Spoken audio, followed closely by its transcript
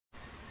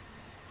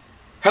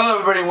Hello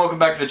everybody and welcome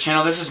back to the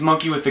channel. This is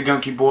Monkey with the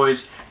Gunky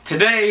Boys.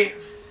 Today,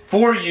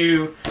 for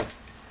you,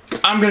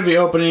 I'm going to be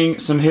opening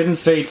some Hidden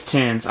Fates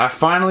tins. I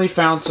finally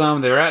found some.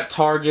 They're at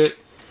Target.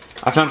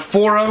 I found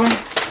 4 of them.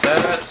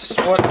 That's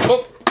what...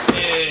 Oh!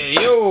 Hey,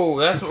 yo!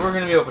 That's what we're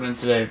going to be opening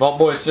today. Vault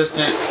Boy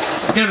Assistant.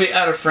 It's going to be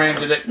out of frame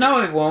today.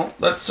 No, it won't.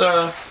 Let's,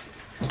 Oh,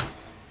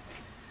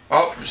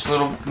 just a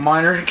little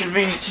minor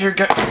inconvenience here,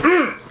 guys.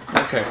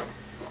 Okay.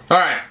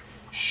 Alright.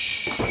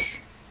 Shh.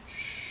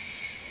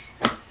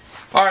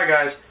 Alright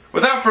guys,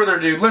 without further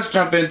ado, let's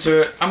jump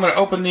into it. I'm going to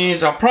open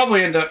these. I'll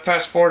probably end up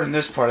fast forwarding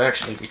this part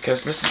actually,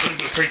 because this is going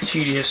to be pretty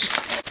tedious.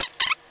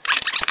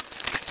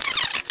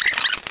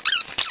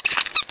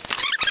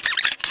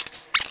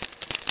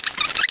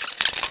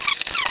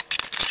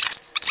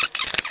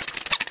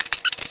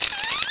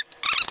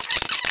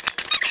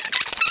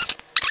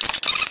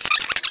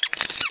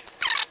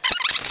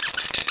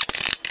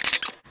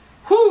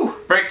 Whew!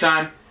 Break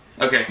time.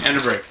 Okay, end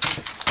of break.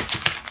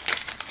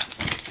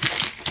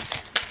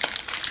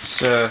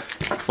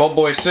 Vault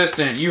Boy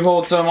Assistant, you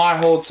hold some, I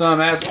hold some,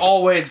 as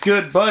always,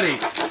 good buddy.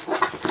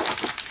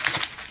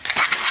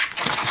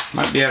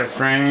 Might be out of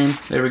frame.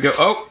 There we go.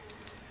 Oh!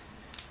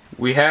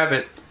 We have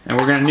it, and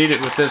we're going to need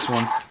it with this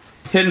one.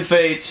 Hidden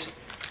Fates,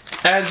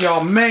 as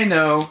y'all may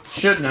know,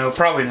 should know,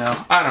 probably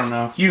know, I don't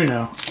know, you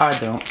know, I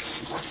don't,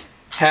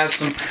 has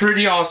some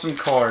pretty awesome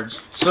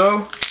cards.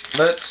 So,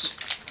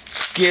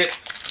 let's get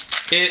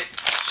it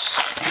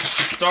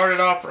started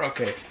off.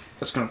 Okay,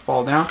 that's going to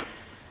fall down.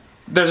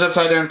 There's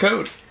upside down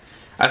code.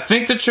 I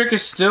think the trick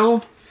is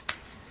still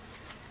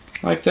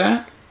like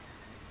that.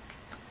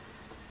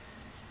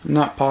 I'm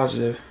not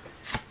positive.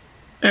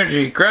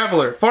 Energy,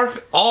 Graveler,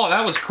 Farf. Oh,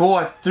 that was cool.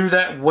 I threw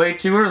that way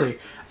too early.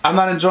 I'm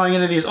not enjoying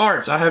any of these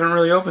arts. I haven't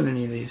really opened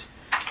any of these.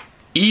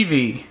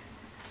 Eevee,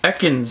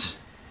 Ekans,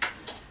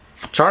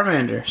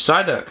 Charmander,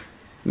 Psyduck,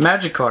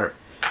 Magikarp.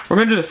 We're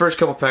going to do the first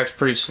couple packs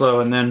pretty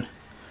slow and then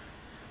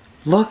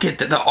look at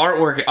the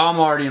artwork. I'm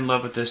already in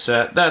love with this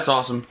set. That's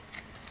awesome.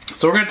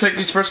 So we're going to take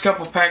these first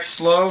couple packs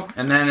slow,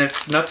 and then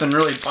if nothing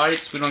really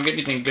bites, we don't get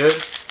anything good,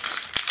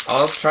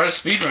 I'll try to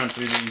speed run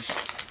through these.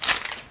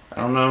 I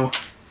don't know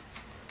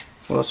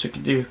what else we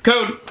can do.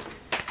 Code!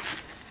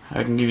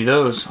 I can give you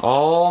those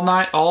all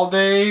night, all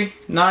day,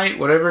 night,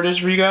 whatever it is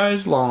for you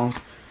guys, long.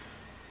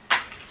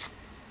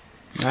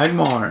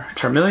 Magmar,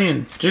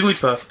 Charmeleon,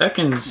 Jigglypuff,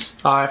 Ekans.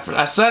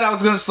 I said I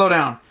was going to slow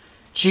down.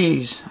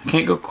 Jeez, I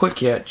can't go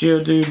quick yet.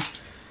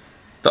 Geodude.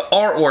 The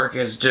artwork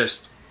is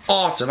just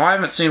awesome. I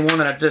haven't seen one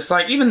that I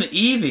dislike. Even the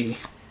Eevee.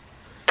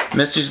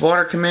 Misty's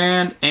Water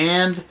Command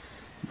and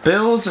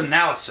Bill's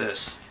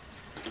Analysis.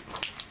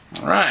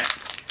 Alright.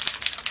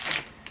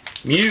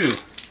 Mew.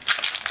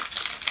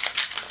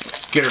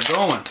 Let's get her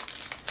going.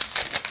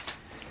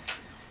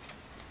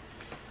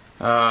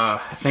 I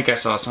think I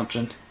saw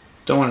something.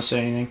 Don't want to say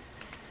anything.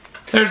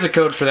 There's the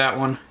code for that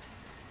one.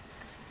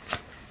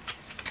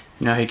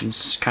 You know how you can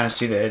kind of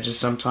see the edges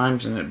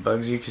sometimes and it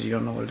bugs you because you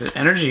don't know what it is.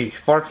 Energy.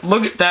 Farf.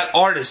 Look at that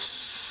art is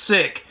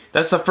sick.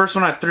 That's the first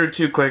one I threw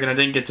too quick and I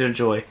didn't get to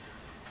enjoy.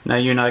 Now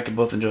you and I can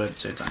both enjoy it at the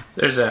same time.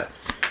 There's that.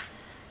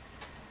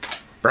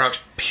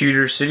 Brock's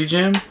Pewter City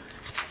Gym.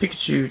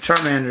 Pikachu.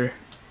 Charmander.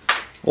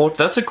 Well,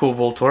 that's a cool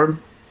Voltorb.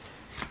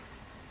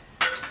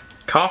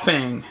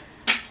 Coughing.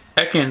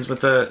 Ekans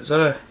with a... Is that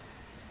a...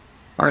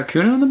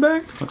 Articuno in the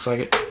back? Looks like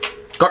it.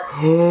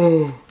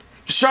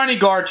 Shiny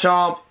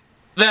Garchomp.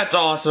 That's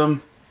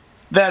awesome.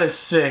 That is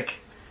sick.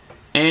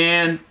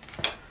 And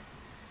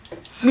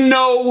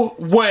no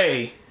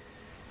way.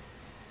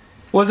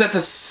 Was that the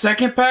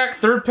second pack?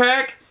 Third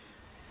pack?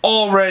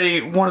 Already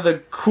one of the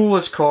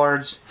coolest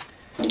cards.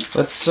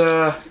 Let's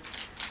I'm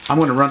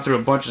gonna run through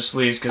a bunch of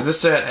sleeves because this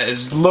set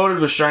is loaded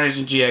with shinies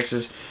and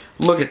GXs.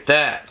 Look at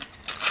that.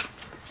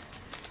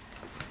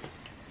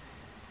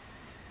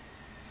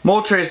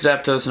 Moltres,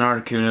 Zapdos,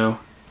 and Articuno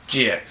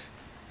GX.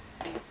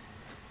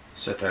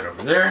 Set that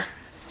over there.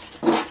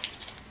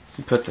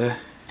 Put the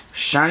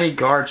shiny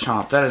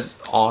Garchomp. That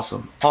is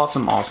awesome.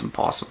 Awesome, awesome,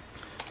 awesome.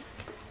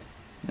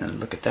 And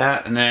look at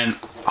that. And then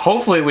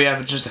hopefully we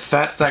have just a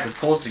fat stack of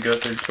pulls to go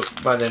through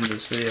by the end of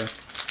this video.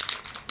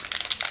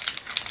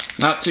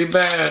 Not too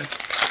bad.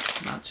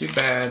 Not too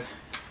bad.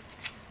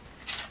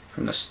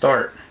 From the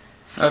start.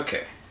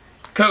 Okay.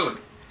 Code.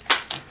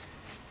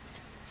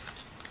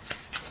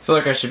 I feel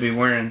like I should be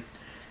wearing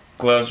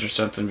gloves or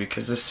something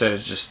because this set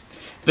is just...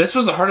 This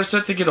was the hardest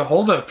set to get a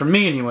hold of, for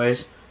me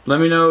anyways. Let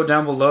me know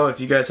down below if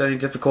you guys had any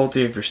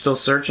difficulty, if you're still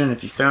searching,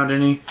 if you found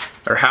any,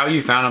 or how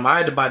you found them. I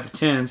had to buy the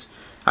tins.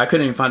 I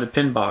couldn't even find a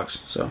pin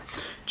box. So,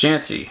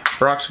 Chansey,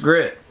 Brock's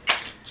Grit,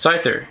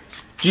 Scyther,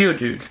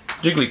 Geodude,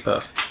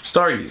 Jigglypuff,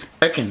 Staryu,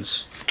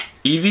 Ekans,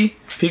 Eevee,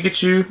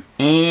 Pikachu,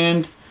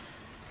 and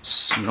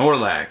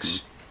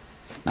Snorlax.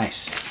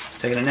 Nice.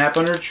 Taking a nap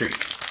under a tree.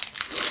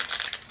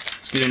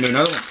 Let's get into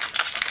another one.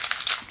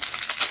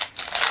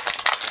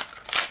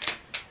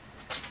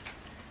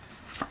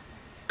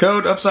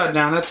 Code upside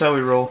down, that's how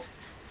we roll.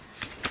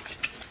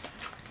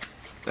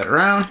 That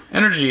around.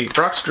 Energy,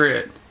 Brock's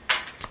Grit,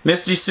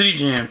 Misty City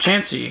Gym,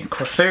 Chansey,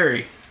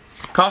 Clefairy,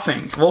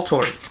 Coughing,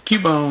 Voltorb,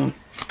 Cubone,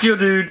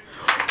 Geodude.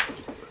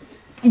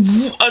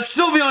 A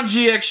Sylveon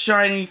GX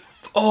shiny.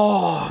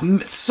 Oh,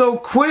 so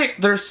quick.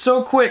 They're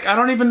so quick. I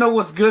don't even know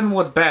what's good and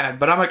what's bad,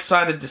 but I'm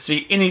excited to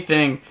see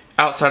anything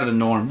outside of the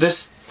norm.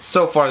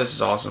 So far, this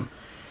is awesome.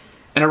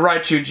 And a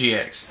Raichu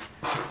GX.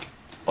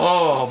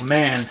 Oh,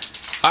 man.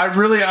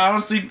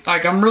 Honestly,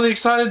 like, I'm really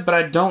excited, but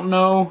I don't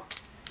know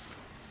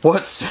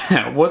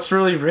what's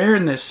really rare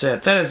in this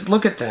set.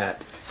 Look at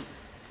that.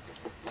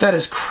 That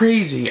is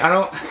crazy.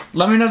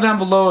 Let me know down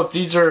below if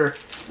these are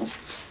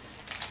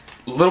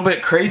a little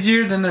bit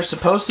crazier than they're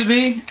supposed to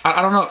be.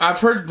 I don't know. I've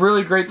heard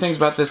really great things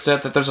about this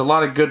set, that there's a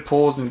lot of good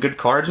pulls and good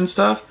cards and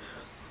stuff,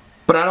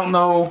 but I don't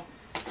know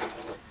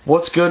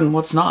what's good and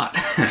what's not.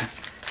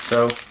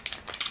 So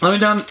let me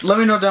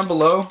know down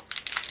below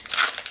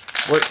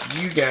what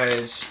you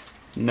guys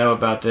know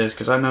about this,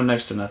 because I know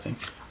next to nothing.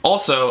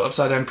 Also,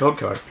 upside down code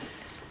card.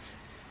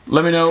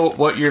 Let me know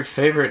what your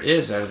favorite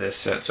is out of this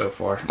set so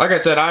far. Like I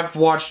said, I've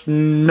watched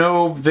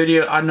no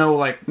video. I know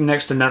like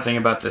next to nothing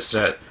about this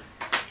set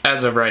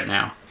as of right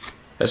now,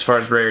 as far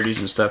as rarities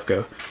and stuff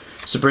go.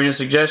 Sabrina's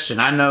Suggestion.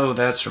 I know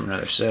that's from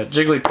another set.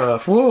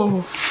 Jigglypuff.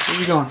 Whoa,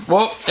 where you going?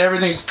 Well,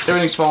 everything's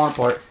falling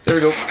apart. There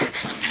we go.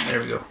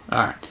 There we go.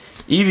 All right.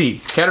 Eevee,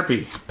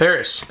 Caterpie,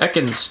 Paris,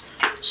 Ekans,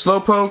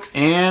 Slowpoke,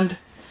 and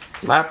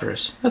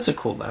Lapras. That's a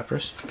cool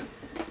Lapras.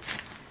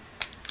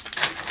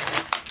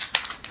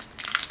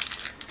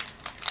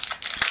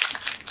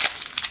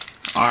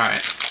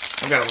 Alright,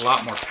 I've got a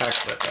lot more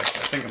packs left. I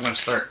think I'm going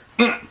to start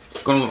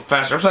going a little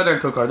faster. Upside down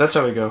code card. That's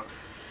how we go.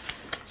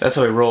 That's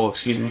how we roll,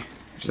 excuse me.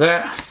 There's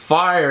that.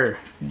 Fire.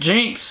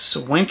 Jinx.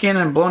 Winking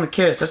and blowing a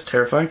kiss. That's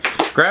terrifying.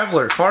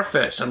 Graveler.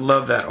 Farfetch'd. I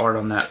love that art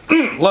on that.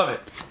 Love it.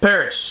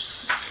 Paris.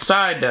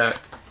 Psyduck.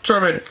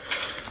 Charmander.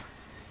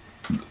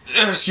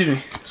 Excuse me.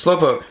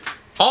 Slowpoke.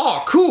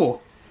 Oh,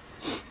 cool.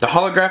 The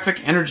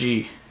Holographic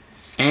Energy.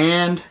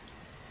 And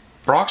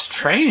Brock's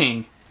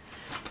Training.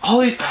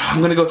 I'm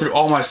going to go through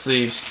all my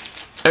sleeves.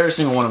 Every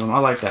single one of them. I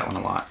like that one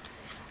a lot.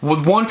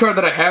 With one card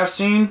that I have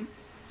seen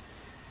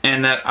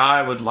and that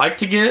I would like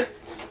to get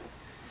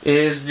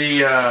is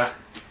the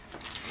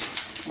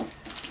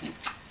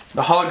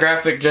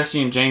holographic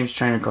Jesse and James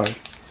trainer card.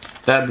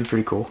 That'd be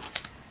pretty cool.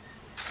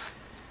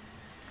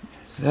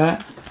 There's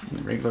that.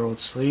 Regular old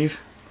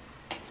sleeve.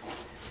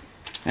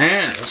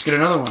 And let's get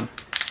another one.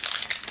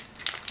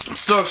 I'm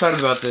so excited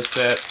about this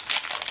set.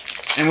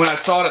 And when I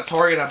saw it at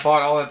Target, I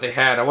bought all that they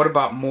had. I would have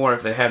bought more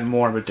if they had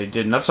more, but they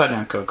didn't. Upside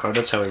down code card.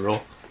 That's how we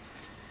roll.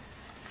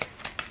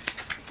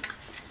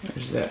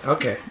 There's that.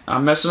 Okay,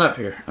 I'm messing up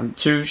here. I'm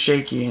too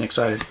shaky and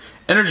excited.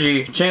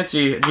 Energy,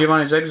 Chansey,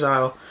 Giovanni's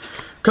Exile,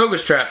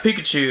 Koga's Trap,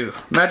 Pikachu,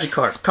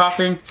 Magikarp,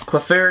 Coughing,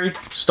 Clefairy,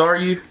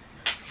 Staryu,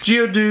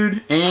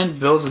 Geodude, and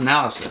Bill's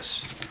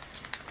Analysis.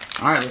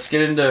 Alright, let's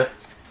get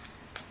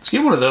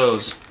one of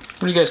those.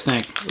 What do you guys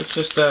think? Let's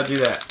just do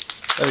that.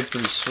 That'd be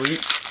pretty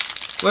sweet.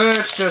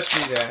 Let's just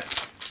do that.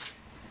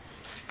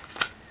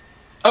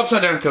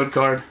 Upside down code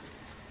card.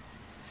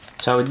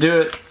 That's how we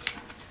do it.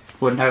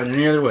 Wouldn't have it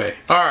any other way.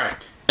 Alright.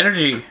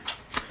 Energy.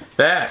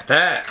 That.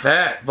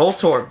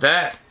 Voltorb.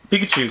 That.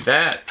 Pikachu.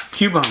 That.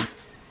 Cubone.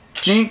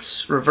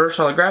 Jinx. Reverse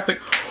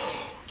holographic.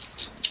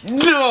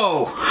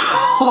 No!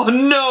 Oh,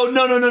 no.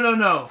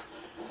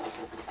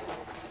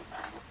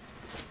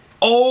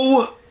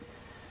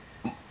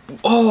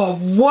 Oh,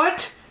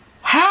 what?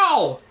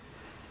 How?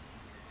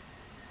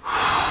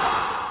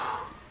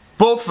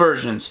 Both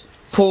versions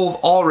pulled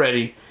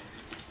already.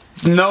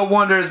 No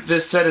wonder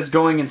this set is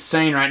going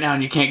insane right now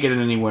and you can't get it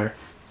anywhere.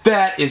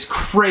 That is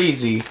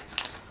crazy.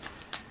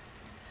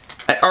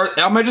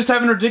 Am I just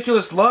having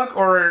ridiculous luck,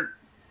 or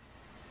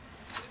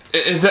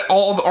is that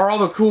are all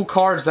the cool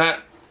cards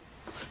that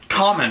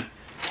common?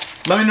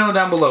 Let me know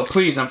down below,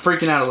 please. I'm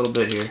freaking out a little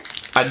bit here.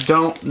 I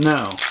don't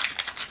know.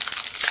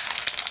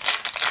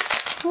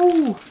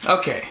 Woo.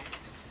 Okay.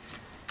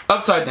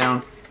 Upside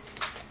down.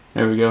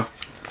 There we go.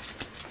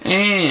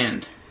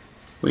 And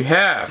we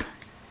have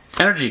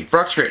Energy,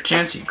 Broxgrit,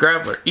 Chansey,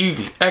 Graveler,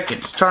 Eevee,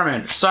 Ekans,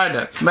 Charmander,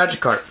 Psyduck,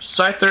 Magikarp,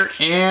 Scyther,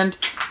 and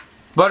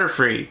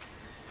Butterfree.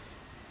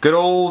 Good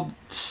old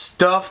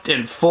stuffed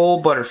and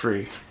full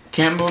Butterfree.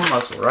 Can't move a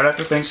muscle right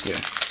after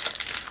Thanksgiving.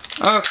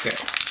 Okay,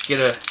 let's get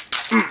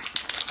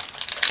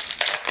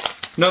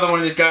another one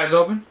of these guys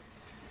open.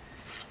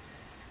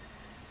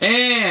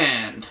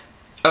 And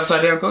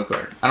upside down code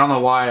card. I don't know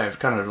why I've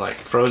kind of like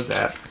froze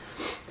that.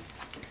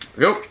 Here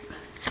we go.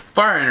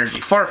 Fire Energy,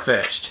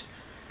 Farfetch'd,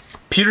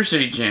 Pewter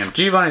City Gym,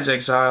 Giovanni's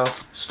Exile,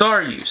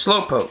 Staryu,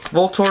 Slowpoke,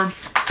 Voltorb,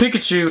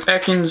 Pikachu,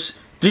 Ekans,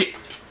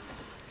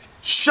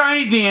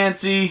 Shiny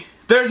Diancie.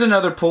 There's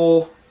another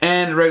pull,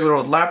 and regular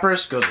old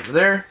Lapras goes over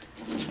there.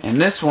 And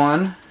this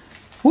one,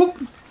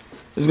 whoop,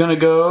 is gonna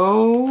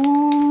go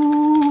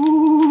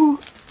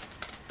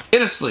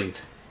in a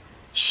sleeve.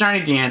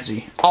 Shiny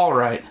Diancie. All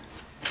right.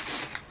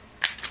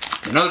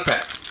 Another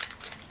pack.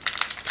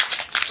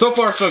 So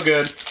far, so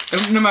good.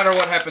 No matter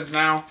what happens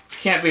now,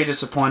 can't be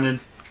disappointed.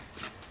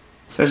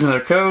 There's another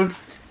code.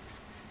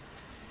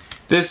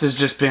 This has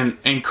just been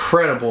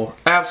incredible.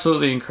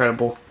 Absolutely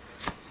incredible.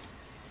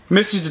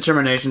 Misty's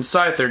Determination,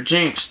 Scyther,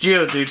 Jinx,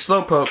 Geodude,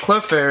 Slowpoke,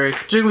 Clefairy,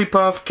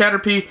 Jigglypuff,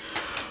 Caterpie.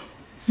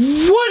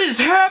 What is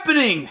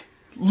happening?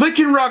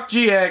 Lycanroc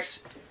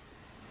GX,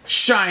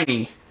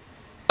 shiny,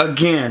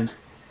 again.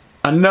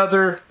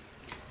 Another,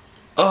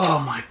 oh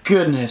my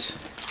goodness.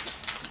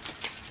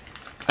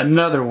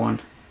 Another one.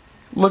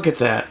 Look at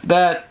that.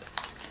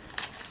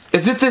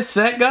 Is it this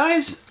set,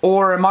 guys?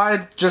 Or am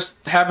I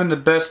just having the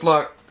best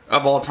luck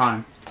of all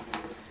time?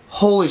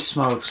 Holy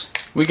smokes.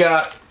 We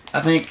got, I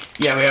think,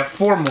 yeah, we have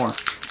 4 more.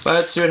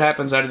 Let's see what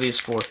happens out of these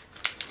 4.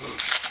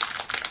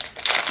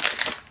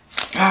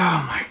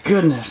 Oh my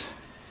goodness.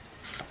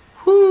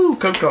 Whoo,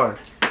 code card.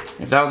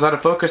 If that was out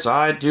of focus,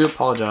 I do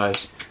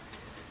apologize.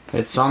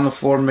 It's on the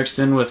floor mixed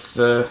in with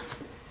the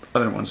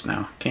other ones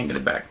now. Can't get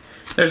it back.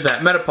 There's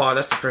that Metapod.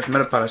 That's the first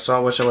Metapod I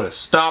saw. Wish I would have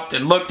stopped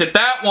and looked at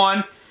that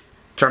one.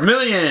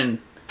 Charmeleon,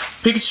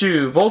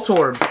 Pikachu,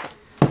 Voltorb.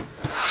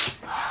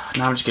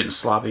 Now I'm just getting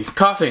sloppy.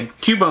 Coughing,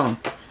 Cubone,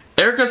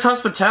 Erica's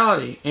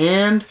Hospitality,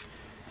 and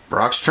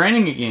Brock's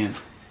Training again.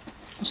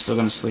 I'm still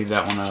going to sleeve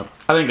that one up.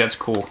 I think that's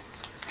cool.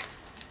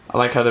 I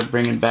like how they're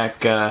bringing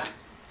back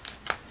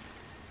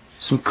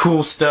some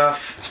cool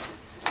stuff.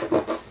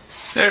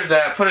 There's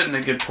that. Put it in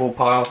a good pull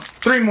pile.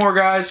 3 more,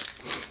 guys.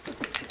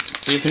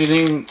 See if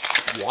anything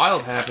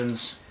wild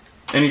happens.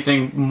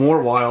 Anything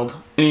more wild.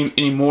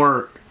 Any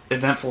more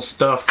eventful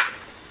stuff.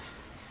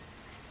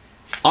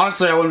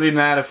 Honestly, I wouldn't be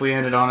mad if we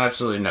ended on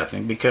absolutely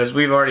nothing, because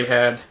we've already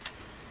had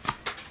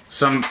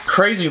some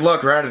crazy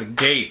luck right out of the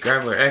gate.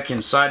 Graveler,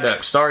 Ekans,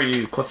 Psyduck,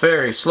 Staryu,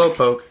 Clefairy,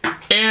 Slowpoke,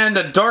 and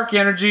a Dark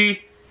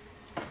Energy,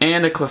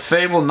 and a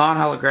Clefable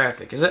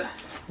non-holographic. Is it?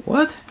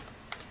 What?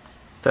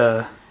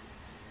 Just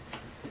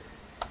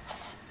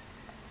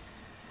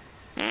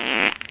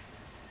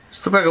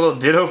looked like a little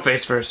Ditto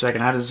face for a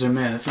second. I had to zoom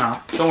in. It's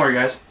not. Don't worry,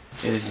 guys.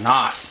 It is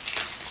not.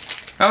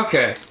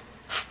 Okay.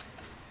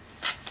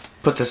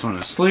 Put this one in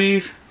a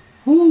sleeve.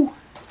 Woo.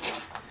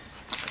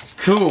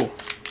 Cool.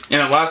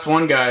 And the last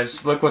one,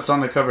 guys. Look what's on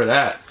the cover of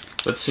that.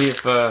 Let's see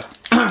if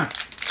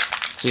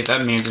see if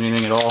that means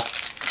anything at all.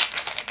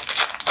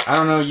 I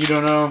don't know. You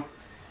don't know.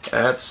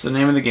 That's the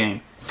name of the game.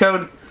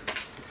 Code.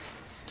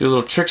 Do a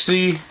little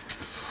Trixie,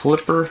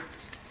 Flipper,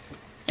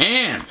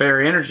 and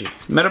Fairy Energy.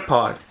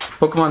 Metapod.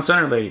 Pokemon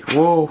Center Lady.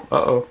 Whoa.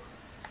 Uh-oh.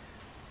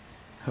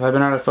 Have I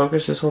been out of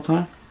focus this whole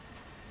time?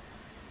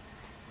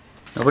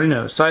 Nobody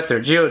knows. Scyther,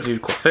 Geodude,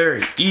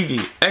 Clefairy,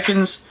 Eevee,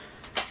 Ekans,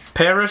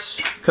 Paris,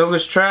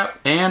 Koga's Trap,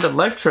 and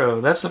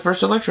Electro. That's the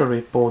first Electro to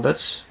be pulled.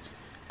 That's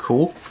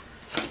cool.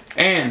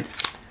 And,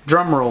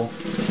 drum roll.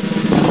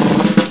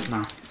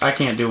 No, I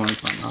can't do one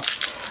with my mouth.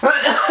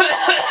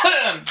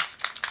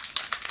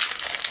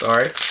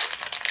 Sorry.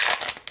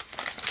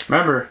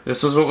 Remember,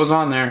 this was what was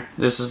on there.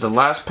 This is the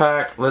last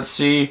pack. Let's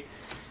see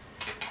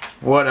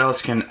what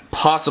else can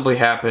possibly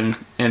happen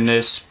in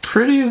this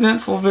pretty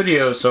eventful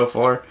video so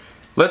far.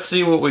 Let's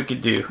see what we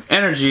could do.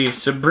 Energy,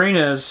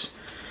 Sabrina's,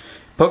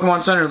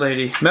 Pokemon Center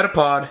Lady,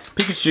 Metapod,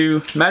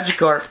 Pikachu,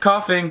 Magikarp,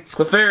 Coughing,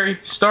 Clefairy,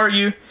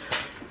 Staryu,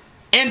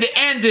 and to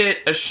end it,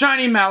 a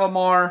shiny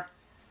Malamar.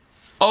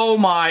 Oh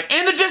my,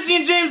 and the Jesse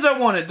and James I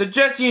wanted, the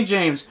Jesse and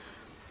James.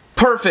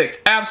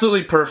 Perfect,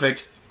 absolutely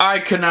perfect. I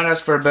could not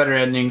ask for a better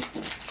ending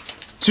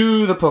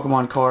to the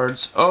Pokemon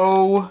cards.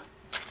 Oh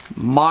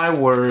my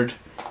word.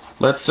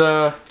 Let's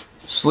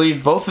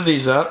sleeve both of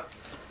these up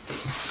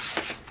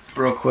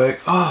real quick.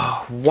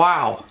 Oh,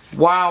 wow.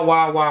 Wow,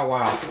 wow, wow,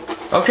 wow.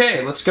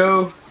 Okay, let's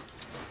go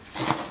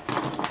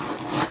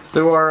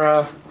through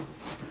our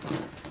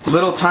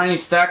little tiny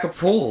stack of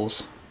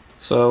pulls.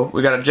 So,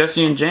 we got a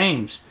Jesse and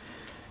James,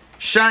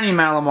 shiny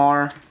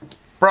Malamar,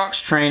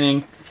 Brock's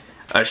Training,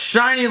 a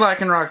shiny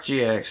Lycanroc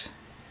GX,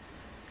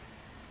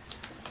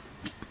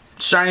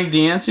 shiny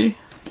Diancie,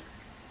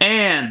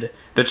 and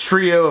the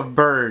Trio of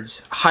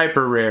Birds,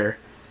 hyper rare.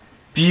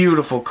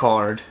 Beautiful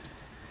card.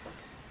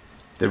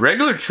 The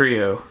regular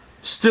trio,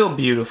 still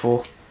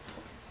beautiful.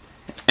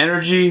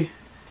 Energy,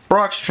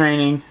 Brock's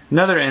Training,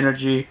 another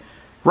Energy,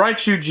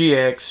 Raichu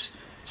GX,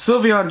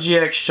 Sylveon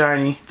GX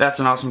shiny, that's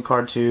an awesome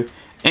card too,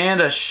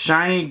 and a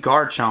shiny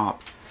Garchomp.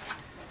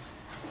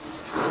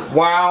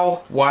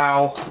 Wow,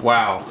 wow,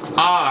 wow.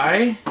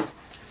 I'm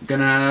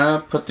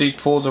gonna put these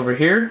pulls over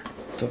here.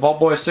 The Vault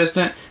Boy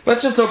Assistant.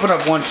 Let's just open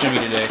up one shimmy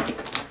today.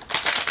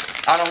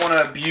 I don't want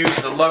to abuse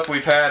the luck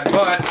we've had,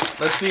 but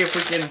let's see if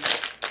we can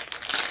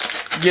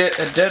get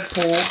a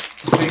Deadpool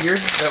figure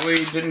that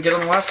we didn't get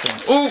on the last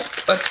one. Ooh,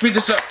 let's speed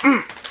this up.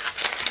 Do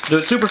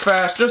it super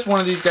fast. Just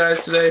one of these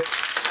guys today.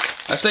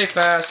 I say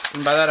fast,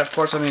 and by that, of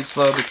course, I mean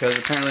slow, because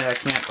apparently I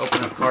can't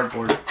open up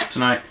cardboard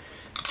tonight.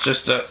 It's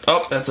just a,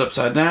 oh, that's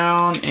upside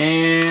down,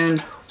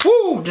 and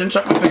woo, didn't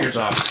chop my fingers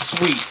off.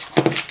 Sweet.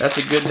 That's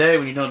a good day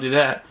when you don't do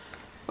that.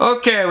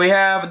 Okay, we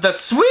have the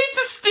Sweet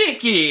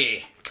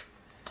Sticky.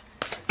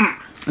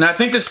 And I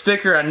think the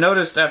sticker, I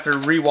noticed after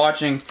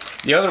re-watching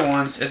the other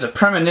ones, is a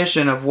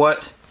premonition of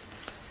what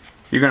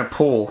you're going to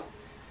pull.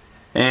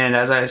 And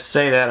as I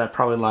say that, I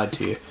probably lied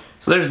to you.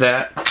 So there's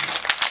that.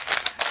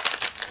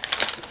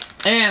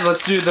 And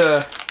let's do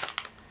the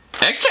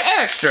extra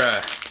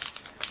extra.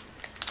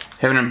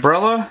 have an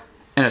umbrella,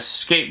 and a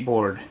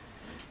skateboard.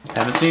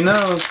 Haven't seen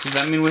those. Does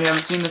that mean we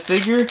haven't seen the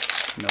figure?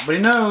 Nobody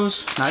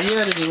knows. Not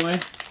yet, anyway.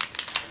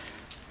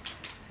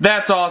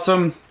 That's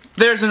awesome.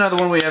 There's another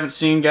one we haven't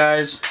seen,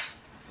 guys.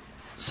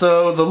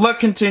 So the luck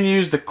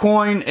continues. The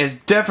coin is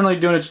definitely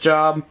doing its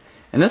job.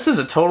 And this is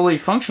a totally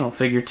functional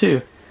figure,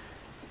 too.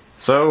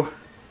 So,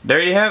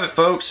 there you have it,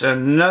 folks.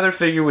 Another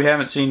figure we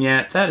haven't seen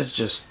yet. That is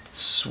just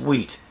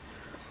sweet.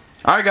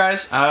 Alright,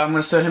 guys. I'm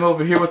going to set him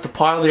over here with the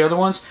pile of the other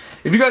ones.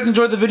 If you guys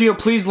enjoyed the video,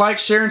 please like,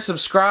 share, and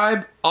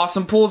subscribe.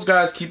 Awesome pulls,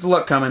 guys. Keep the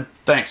luck coming.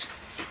 Thanks.